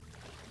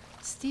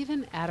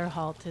Stephen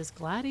Adderholt is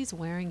glad he's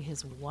wearing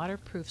his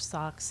waterproof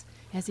socks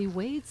as he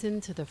wades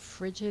into the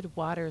frigid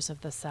waters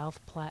of the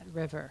South Platte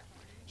River.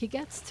 He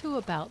gets to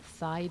about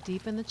thigh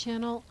deep in the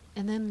channel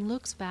and then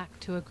looks back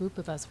to a group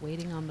of us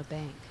waiting on the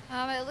bank.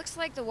 It looks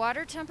like the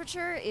water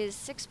temperature is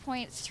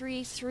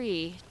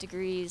 6.33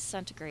 degrees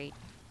centigrade.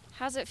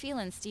 How's it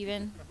feeling,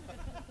 Stephen?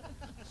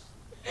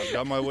 I've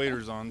got my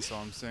waders on, so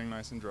I'm staying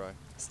nice and dry.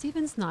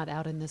 Stephen's not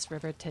out in this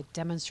river to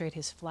demonstrate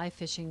his fly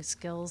fishing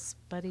skills,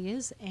 but he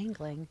is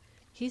angling.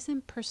 He's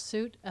in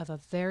pursuit of a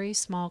very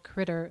small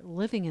critter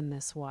living in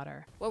this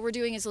water. What we're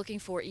doing is looking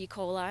for E.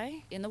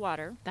 coli in the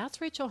water. That's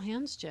Rachel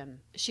Hansgen.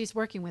 She's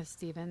working with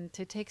Stephen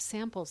to take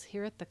samples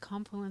here at the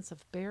confluence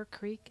of Bear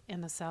Creek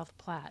and the South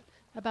Platte,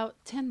 about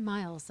 10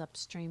 miles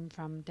upstream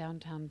from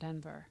downtown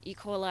Denver. E.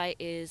 coli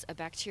is a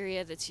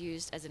bacteria that's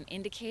used as an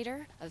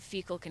indicator of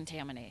fecal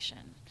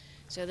contamination.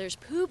 So there's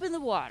poop in the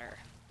water.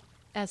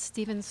 As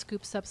Stephen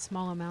scoops up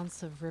small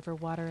amounts of river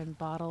water in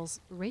bottles,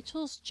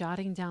 Rachel's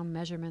jotting down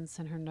measurements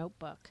in her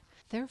notebook.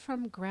 They're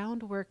from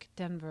Groundwork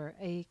Denver,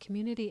 a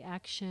community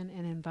action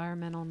and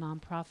environmental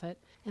nonprofit,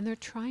 and they're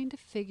trying to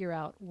figure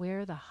out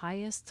where the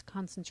highest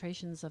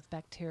concentrations of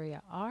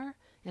bacteria are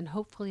and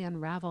hopefully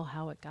unravel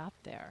how it got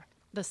there.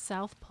 The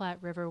South Platte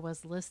River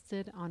was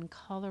listed on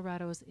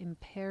Colorado's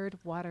impaired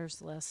waters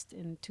list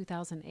in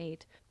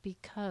 2008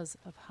 because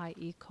of high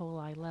E.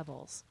 coli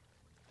levels.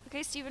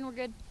 Okay, Stephen, we're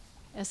good.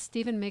 As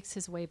Stephen makes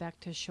his way back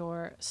to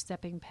shore,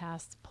 stepping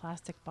past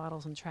plastic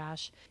bottles and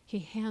trash, he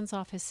hands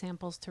off his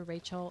samples to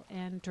Rachel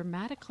and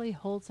dramatically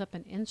holds up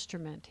an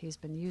instrument he's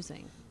been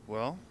using.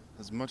 Well,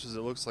 as much as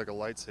it looks like a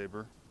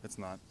lightsaber, it's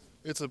not.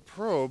 It's a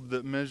probe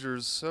that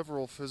measures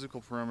several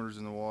physical parameters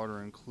in the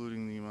water,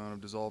 including the amount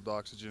of dissolved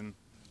oxygen,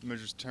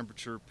 measures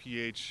temperature,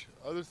 pH,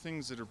 other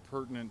things that are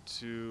pertinent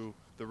to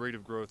the rate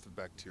of growth of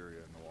bacteria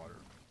in the water.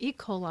 E.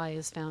 coli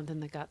is found in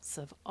the guts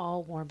of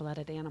all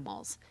warm-blooded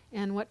animals,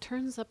 and what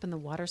turns up in the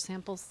water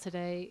samples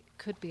today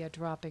could be a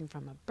dropping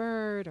from a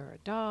bird or a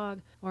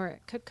dog, or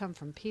it could come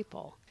from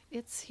people.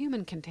 It's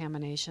human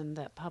contamination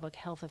that public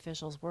health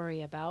officials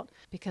worry about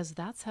because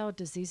that's how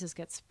diseases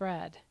get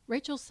spread.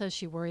 Rachel says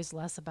she worries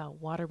less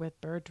about water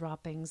with bird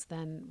droppings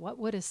than what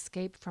would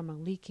escape from a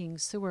leaking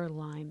sewer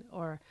line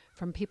or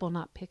from people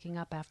not picking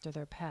up after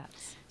their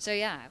pets. So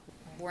yeah,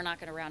 we're not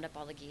going to round up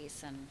all the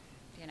geese and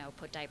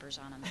put diapers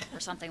on them or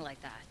something like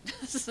that.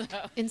 So.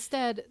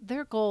 Instead,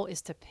 their goal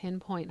is to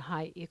pinpoint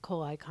high E.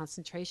 coli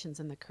concentrations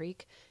in the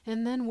creek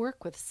and then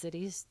work with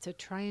cities to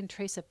try and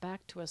trace it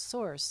back to a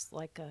source,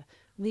 like a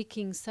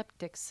leaking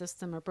septic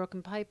system or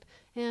broken pipe,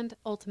 and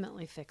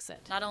ultimately fix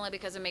it. Not only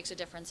because it makes a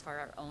difference for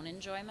our own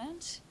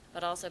enjoyment,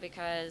 but also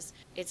because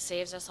it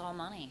saves us all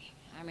money.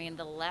 I mean,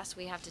 the less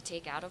we have to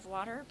take out of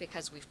water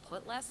because we've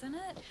put less in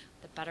it,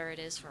 the better it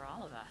is for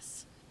all of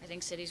us. I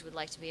think cities would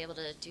like to be able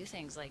to do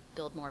things like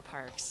build more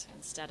parks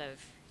instead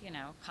of,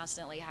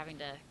 constantly having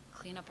to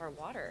clean up our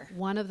water.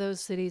 One of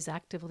those cities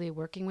actively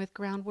working with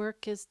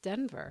Groundwork is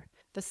Denver.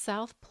 The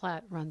South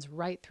Platte runs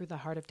right through the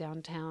heart of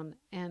downtown,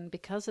 and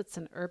because it's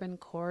an urban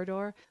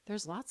corridor,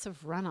 there's lots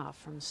of runoff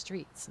from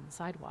streets and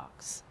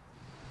sidewalks.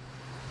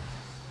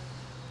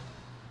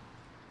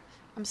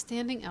 I'm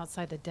standing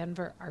outside the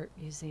Denver Art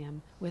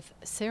Museum with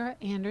Sarah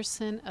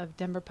Anderson of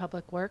Denver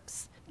Public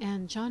Works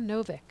and John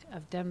Novick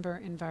of Denver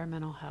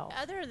Environmental Health.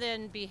 Other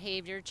than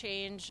behavior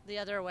change, the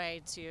other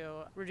way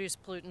to reduce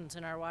pollutants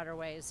in our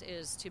waterways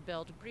is to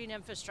build green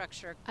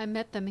infrastructure. I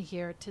met them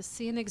here to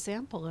see an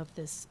example of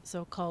this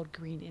so-called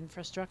green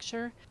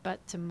infrastructure,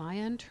 but to my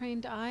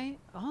untrained eye,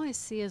 all I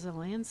see is a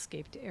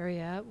landscaped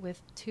area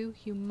with two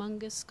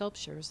humongous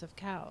sculptures of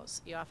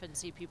cows. You often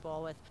see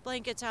people with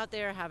blankets out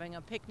there having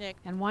a picnic.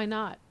 And why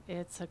not?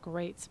 It's a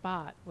great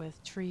spot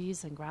with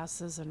trees and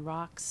grasses and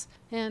rocks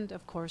and,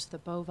 of course, the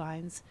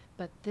bovines.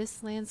 But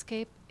this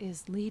landscape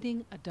is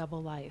leading a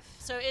double life.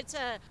 So it's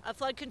a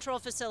flood control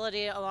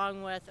facility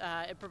along with,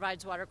 it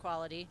provides water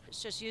quality.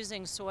 It's just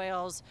using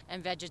soils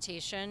and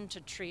vegetation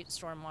to treat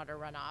stormwater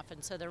runoff.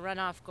 And so the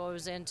runoff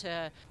goes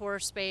into pore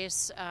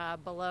space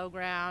below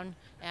ground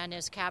and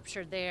is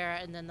captured there,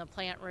 and then the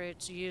plant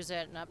roots use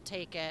it and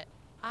uptake it.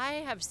 I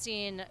have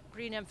seen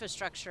green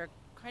infrastructure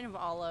kind of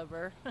all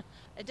over.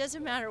 It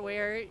doesn't matter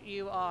where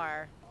you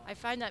are. I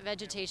find that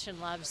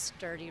vegetation loves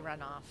dirty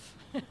runoff.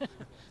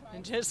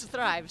 It just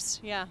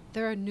thrives, yeah.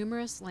 There are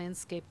numerous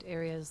landscaped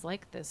areas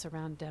like this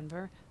around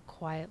Denver,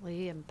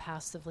 quietly and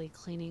passively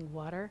cleaning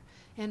water,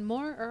 and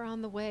more are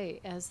on the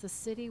way as the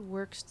city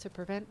works to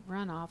prevent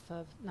runoff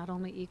of not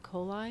only E.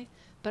 coli,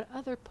 but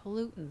other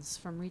pollutants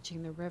from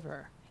reaching the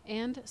river.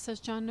 And, says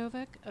John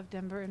Novick of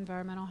Denver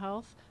Environmental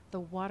Health, the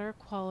water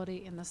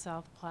quality in the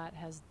South Platte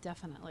has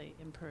definitely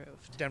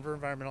improved. Denver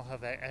Environmental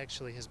Health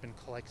actually has been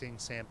collecting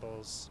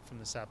samples from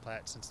the South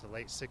Platte since the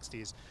late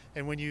 60s.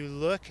 And when you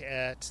look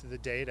at the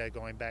data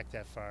going back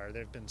that far,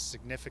 there have been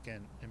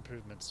significant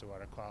improvements to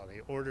water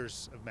quality,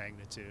 orders of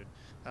magnitude.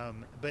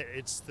 But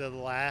it's the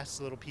last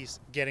little piece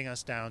getting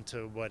us down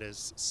to what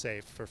is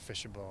safe for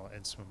fishable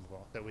and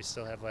swimmable that we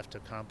still have left to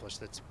accomplish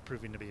that's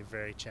proving to be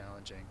very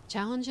challenging.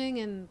 Challenging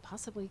and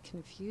possibly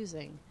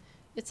confusing.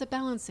 It's a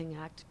balancing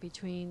act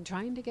between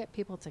trying to get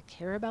people to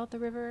care about the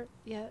river,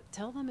 yet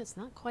tell them it's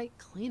not quite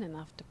clean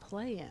enough to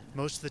play in.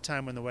 Most of the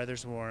time when the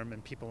weather's warm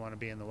and people want to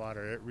be in the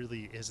water, it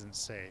really isn't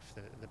safe.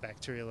 The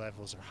bacteria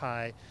levels are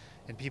high,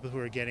 and people who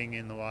are getting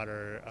in the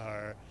water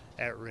are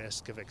at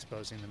risk of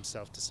exposing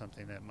themselves to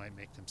something that might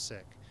make them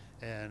sick.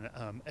 And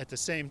at the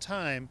same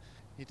time,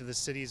 the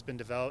city's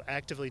been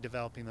actively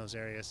developing those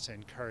areas to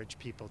encourage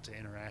people to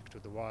interact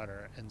with the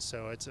water. And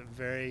so it's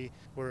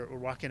we're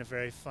walking a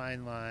very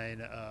fine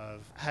line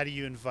of how do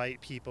you invite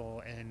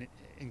people and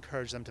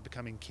encourage them to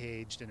become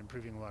engaged in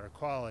improving water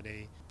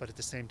quality, but at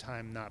the same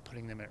time not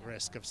putting them at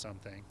risk of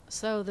something.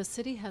 So the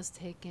city has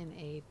taken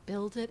a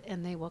build it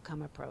and they will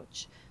come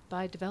approach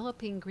by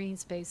developing green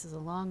spaces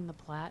along the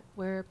Platte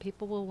where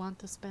people will want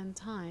to spend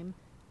time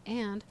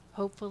and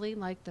hopefully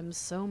like them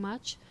so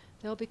much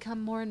they'll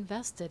become more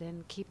invested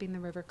in keeping the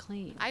river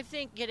clean. I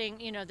think getting,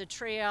 the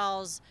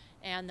trails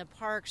and the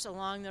parks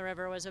along the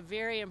river was a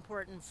very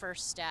important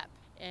first step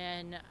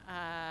in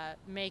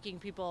making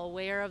people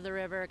aware of the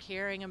river,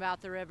 caring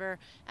about the river.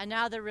 And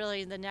now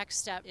the next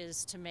step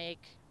is to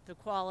make the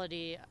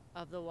quality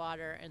of the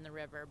water in the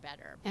river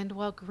better. And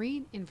while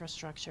green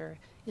infrastructure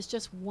is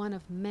just one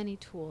of many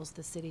tools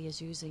the city is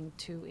using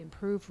to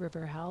improve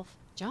river health,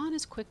 John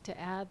is quick to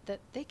add that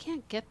they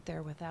can't get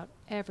there without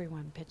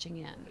everyone pitching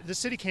in. The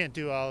city can't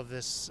do all of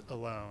this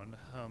alone.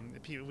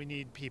 We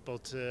need people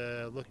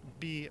to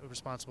be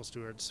responsible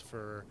stewards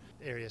for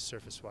area's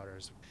surface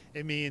waters.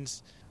 It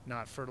means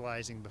not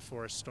fertilizing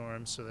before a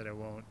storm so that it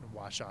won't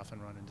wash off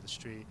and run into the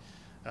street.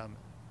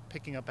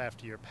 Picking up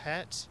after your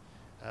pet,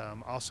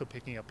 also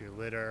picking up your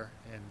litter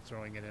and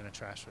throwing it in a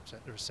trash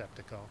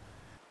receptacle.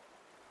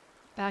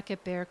 Back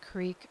at Bear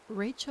Creek,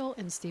 Rachel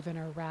and Stephen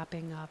are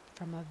wrapping up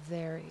from a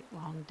very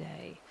long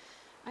day.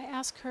 I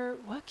ask her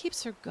what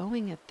keeps her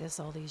going at this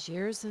all these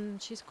years,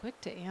 and she's quick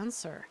to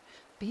answer.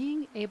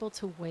 Being able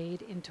to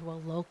wade into a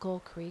local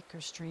creek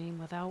or stream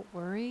without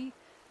worry,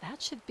 that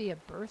should be a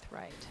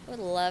birthright. I would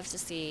love to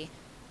see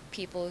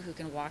people who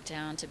can walk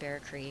down to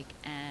Bear Creek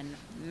and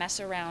mess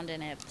around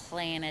in it,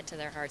 play in it to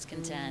their heart's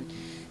content,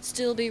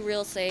 still be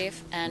real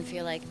safe, and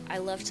feel like, I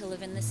love to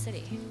live in this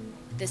city.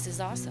 This is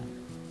awesome.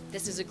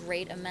 This is a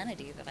great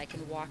amenity that I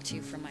can walk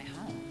to from my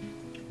home.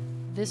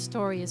 This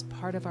story is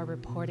part of our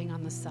reporting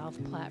on the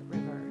South Platte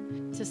River.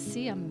 To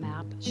see a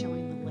map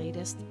showing the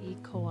latest E.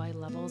 coli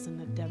levels in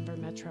the Denver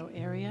metro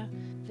area,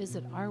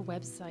 visit our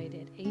website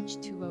at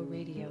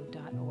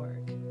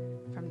h2oradio.org.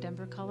 From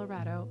Denver,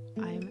 Colorado,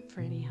 I'm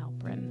Franny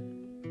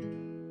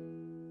Halprin.